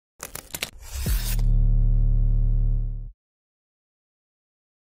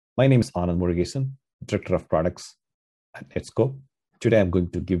My name is Anand Murugesan, Director of Products at Netskope. Today, I'm going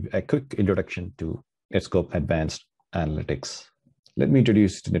to give a quick introduction to Netskope Advanced Analytics. Let me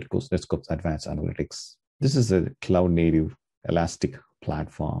introduce to Netskope's Advanced Analytics. This is a cloud-native elastic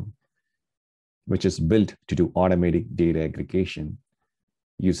platform, which is built to do automatic data aggregation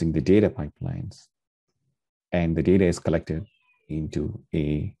using the data pipelines. And the data is collected into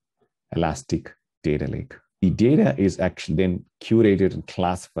a elastic data lake. The data is actually then curated and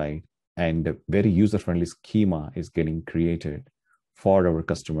classified, and a very user-friendly schema is getting created for our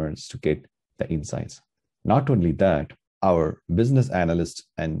customers to get the insights. Not only that, our business analysts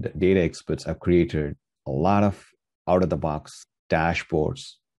and data experts have created a lot of out-of-the-box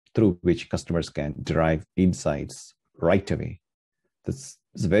dashboards through which customers can derive insights right away. This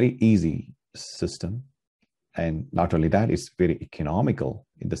is a very easy system. And not only that, it's very economical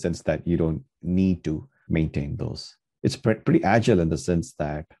in the sense that you don't need to maintain those. It's pretty agile in the sense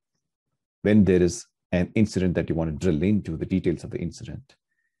that when there is an incident that you want to drill into the details of the incident,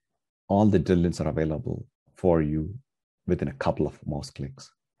 all the drill-ins are available for you within a couple of mouse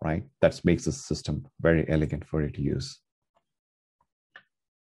clicks, right? That makes the system very elegant for you to use.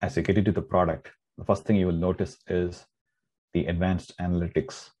 As you get into the product, the first thing you will notice is the Advanced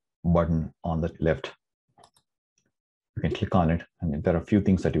Analytics button on the left. You can click on it, and there are a few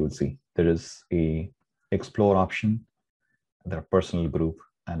things that you will see. There is a Explore option, there are Personal Group,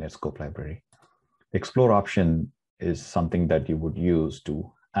 and Netskope Library. The Explore option is something that you would use to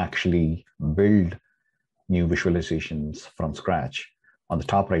actually build new visualizations from scratch. On the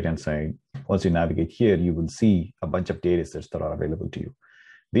top right-hand side, once you navigate here, you will see a bunch of data sets that are available to you.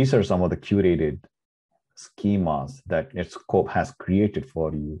 These are some of the curated schemas that Netskope has created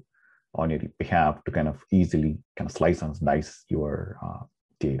for you on your behalf to kind of easily slice and dice your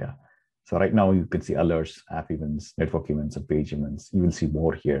data. So right now you can see alerts, app events, network events, and page events. You will see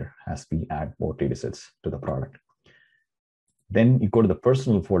more here as we add more data sets to the product. Then you go to the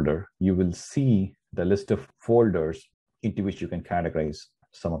personal folder, you will see the list of folders into which you can categorize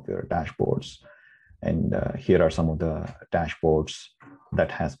some of your dashboards. And here are some of the dashboards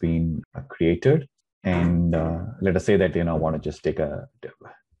that has been created. And let us say that I want to just take a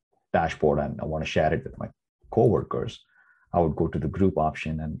dashboard and I want to share it with my coworkers. I would go to the group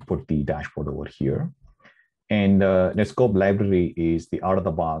option and put the dashboard over here. And Netskope Library is the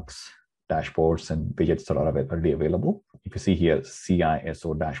out-of-the-box dashboards and widgets that are already available. If you see here,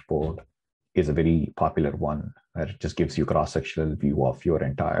 CISO dashboard is a very popular one where it just gives you a cross-sectional view of your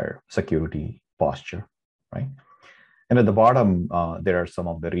entire security posture, right? And at the bottom, there are some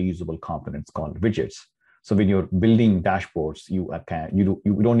of the reusable components called widgets. So when you're building dashboards, you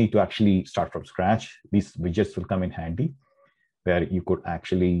don't need to actually start from scratch. These widgets will come in handy, where you could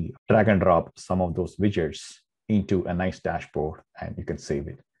actually drag and drop some of those widgets into a nice dashboard and you can save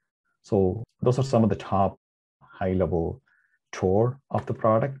it. So those are some of the top high-level tour of the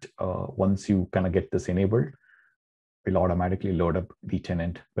product. Once you kind of get this enabled, we'll automatically load up the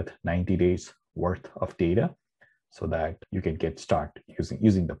tenant with 90 days worth of data so that you can get started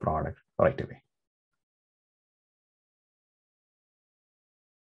using the product right away.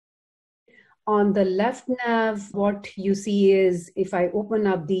 On the left nav, what you see is if I open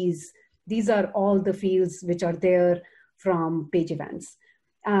up these are all the fields which are there from page events.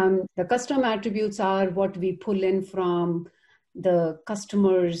 The custom attributes are what we pull in from the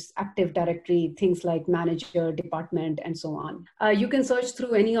customer's Active Directory, things like manager, department, and so on. You can search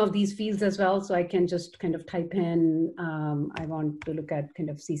through any of these fields as well. So I can just kind of type in, I want to look at kind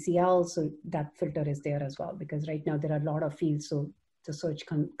of CCL. So that filter is there as well, because right now there are a lot of fields. So the search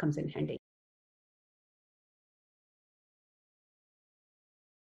comes in handy.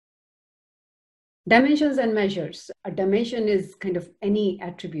 Dimensions and measures. A dimension is kind of any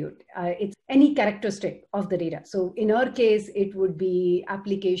attribute. It's any characteristic of the data. So in our case, it would be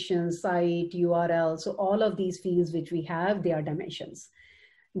application, site, URL. So all of these fields which we have, they are dimensions.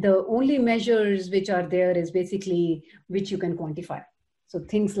 The only measures which are there is basically which you can quantify. So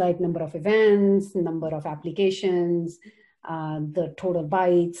things like number of events, number of applications, the total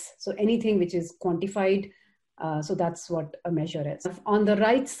bytes. So anything which is quantified. So that's what a measure is. On the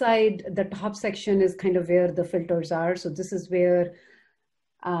right side, the top section is kind of where the filters are. So this is where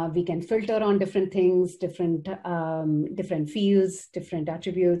we can filter on different things, different fields, different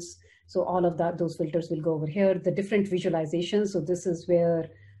attributes. So all of those filters will go over here. The different visualizations. So this is where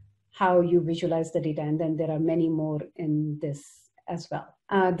how you visualize the data. And then there are many more in this as well.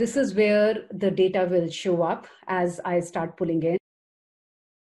 This is where the data will show up as I start pulling in.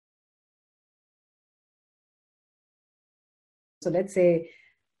 So let's say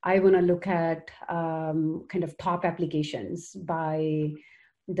I want to look at kind of top applications by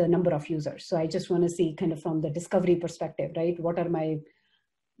the number of users. So I just want to see kind of from the discovery perspective, right? What are my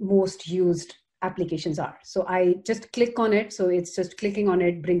most used applications are. So I just click on it. So it's just clicking on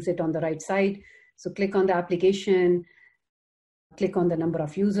it, brings it on the right side. So click on the application, click on the number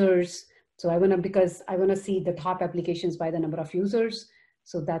of users. So because I want to see the top applications by the number of users.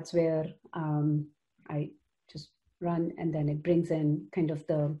 So that's where I just run, and then it brings in kind of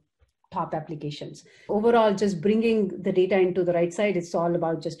the top applications. Overall, just bringing the data into the right side, it's all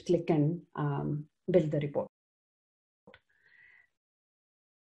about just click and build the report.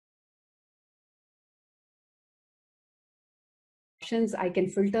 I can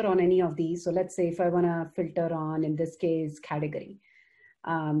filter on any of these. So let's say if I want to filter on, in this case, category.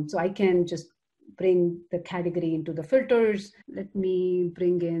 So I can just bring the category into the filters. Let me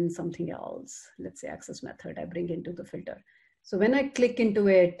bring in something else. Let's say access method, I bring into the filter. So when I click into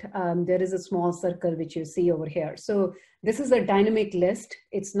it, there is a small circle which you see over here. So this is a dynamic list.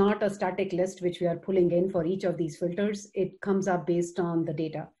 It's not a static list which we are pulling in for each of these filters. It comes up based on the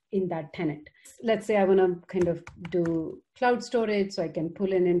data in that tenant. Let's say I want to kind of do cloud storage, so I can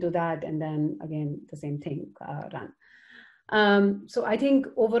pull into that, and then again, the same thing, run. So I think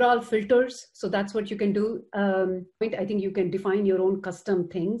overall filters, so that's what you can do. I think you can define your own custom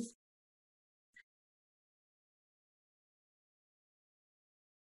things.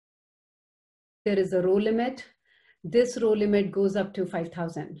 There is a row limit. This row limit goes up to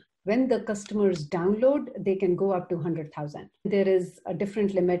 5,000. When the customers download, they can go up to 100,000. There is a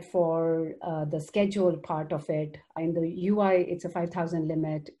different limit for the schedule part of it. In the UI, it's a 5,000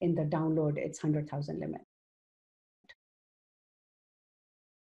 limit. In the download, it's 100,000 limit.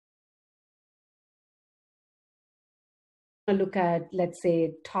 Look at, let's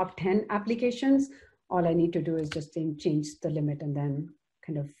say, top 10 applications. All I need to do is just change the limit and then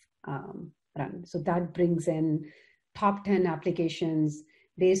kind of run. So that brings in top 10 applications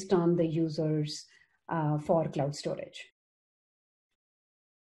based on the users for cloud storage.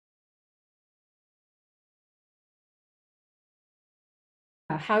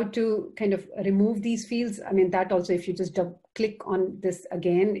 How to kind of remove these fields. I mean, that also, if you just click on this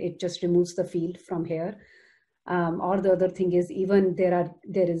again, it just removes the field from here. Or the other thing is, even there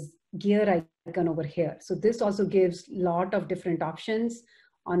is gear icon over here. So this also gives a lot of different options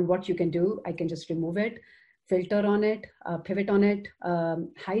on what you can do. I can just remove it, filter on it, pivot on it,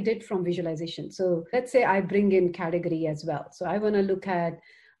 hide it from visualization. So let's say I bring in category as well. So I want to look at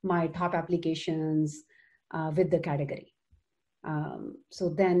my top applications with the category. So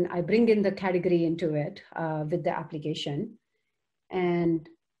then I bring in the category into it with the application. And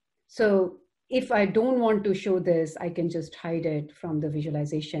so if I don't want to show this, I can just hide it from the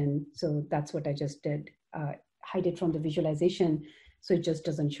visualization. So that's what I just did, hide it from the visualization. So it just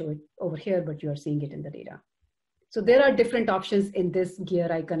doesn't show it over here, but you are seeing it in the data. So there are different options in this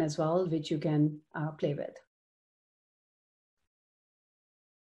gear icon as well, which you can play with.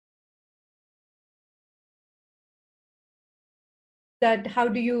 That how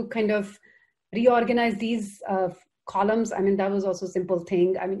do you kind of reorganize these columns? I mean, that was also a simple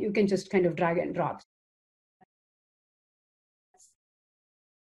thing. I mean, you can just kind of drag and drop.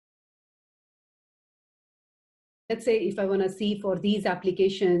 Let's say if I want to see for these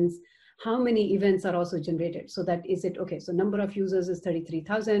applications, how many events are also generated. So that is it, okay, so number of users is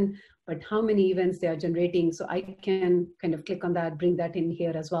 33,000, but how many events they are generating. So I can kind of click on that, bring that in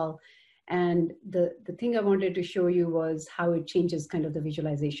here as well. And the thing I wanted to show you was how it changes kind of the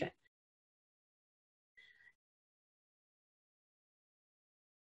visualization.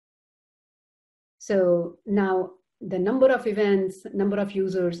 So now the number of events, number of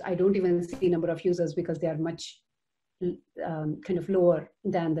users, I don't even see number of users because they are much kind of lower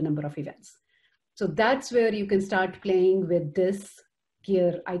than the number of events. So that's where you can start playing with this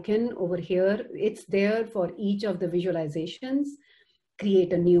gear icon over here. It's there for each of the visualizations,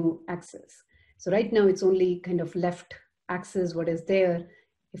 create a new axis. So right now it's only kind of left axis, what is there.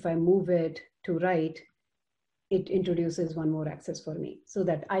 If I move it to right, it introduces one more axis for me so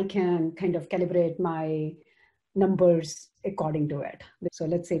that I can kind of calibrate my numbers according to it. So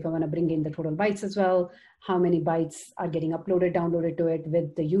let's say if I want to bring in the total bytes as well, how many bytes are getting uploaded, downloaded to it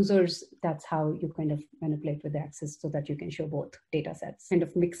with the users. That's how you kind of manipulate with the axis so that you can show both data sets. Kind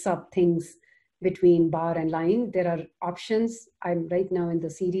of mix up things between bar and line. There are options. I'm right now in the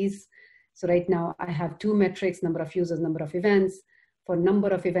series. So right now I have two metrics, number of users, number of events. For number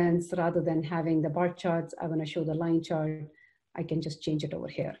of events, rather than having the bar charts, I want to show the line chart. I can just change it over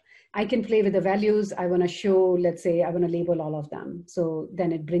here. I can play with the values. I want to show, let's say, I want to label all of them. So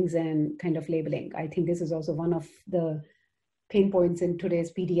then it brings in kind of labeling. I think this is also one of the pain points in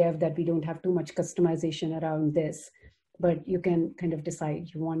today's PDF, that we don't have too much customization around this. but you can kind of decide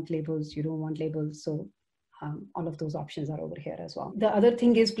you want labels, you don't want labels. So all of those options are over here as well. The other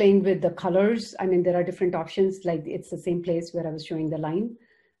thing is playing with the colors. I mean, there are different options, like it's the same place where I was showing the line.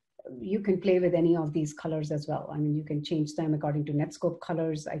 You can play with any of these colors as well. I mean, you can change them according to Netskope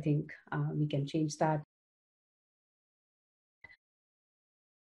colors. I think we can change that.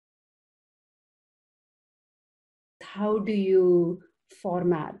 How do you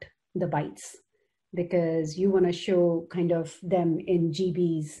format the bytes? Because you want to show kind of them in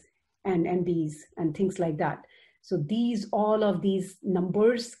GBs and MBs and things like that. So all of these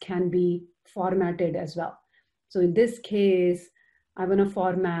numbers can be formatted as well. So in this case, I want to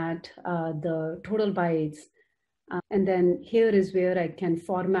format the total bytes. And then here is where I can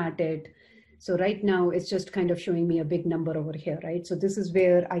format it. So right now it's just kind of showing me a big number over here, right? So this is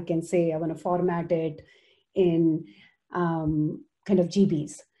where I can say I want to format it in kind of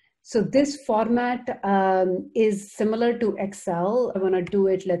GBs. So this format is similar to Excel. I want to do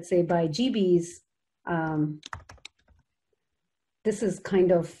it, let's say, by GBs. This is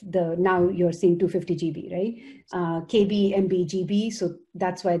kind of now you're seeing 250 GB, right? KB, MB, GB. So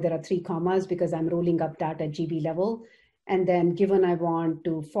that's why there are 3 commas, because I'm rolling up that at GB level. And then given I want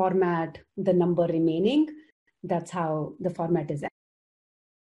to format the number remaining, that's how the format is.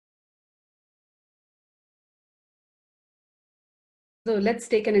 So let's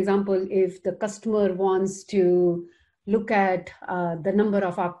take an example. If the customer wants to look at the number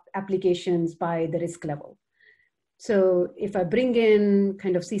of applications by the risk level. So if I bring in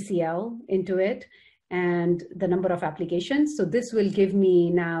kind of CCL into it and the number of applications, so this will give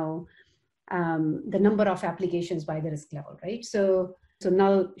me now the number of applications by the risk level, right? So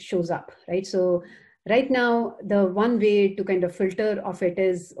null shows up, right? So right now, the one way to kind of filter of it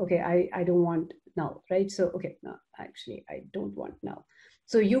is, okay, I don't want null, right? So, okay, no, actually, I don't want null.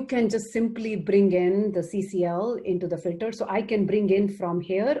 So you can just simply bring in the CCL into the filter. So I can bring in from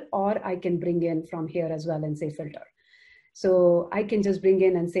here, or I can bring in from here as well and say filter. So I can just bring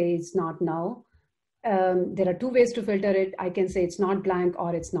in and say it's not null. There are 2 ways to filter it. I can say it's not blank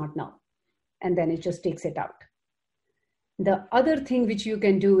or it's not null. And then it just takes it out. The other thing which you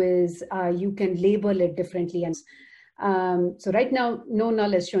can do is you can label it differently. And so right now, no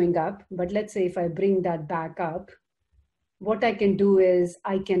null is showing up. But let's say if I bring that back up, what I can do is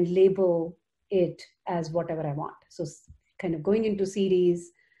I can label it as whatever I want. So kind of going into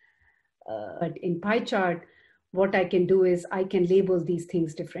series, but in pie chart, what I can do is I can label these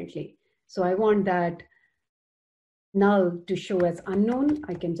things differently. So I want that null to show as unknown.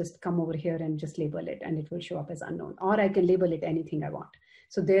 I can just come over here and just label it, and it will show up as unknown, or I can label it anything I want.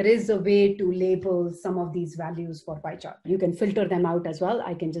 So there is a way to label some of these values for pie chart. You can filter them out as well.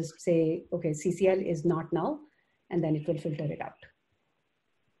 I can just say, okay, CCL is not null, and then it will filter it out.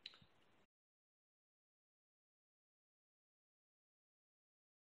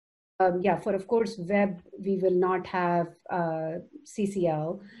 Yeah, for of course web, we will not have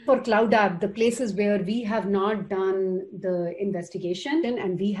CCL. For Cloud App, the places where we have not done the investigation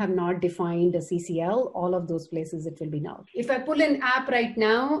and we have not defined a CCL, all of those places it will be null. If I pull in app right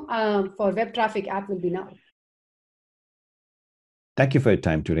now, for web traffic, app will be null. Thank you for your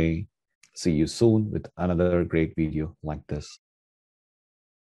time today. See you soon with another great video like this.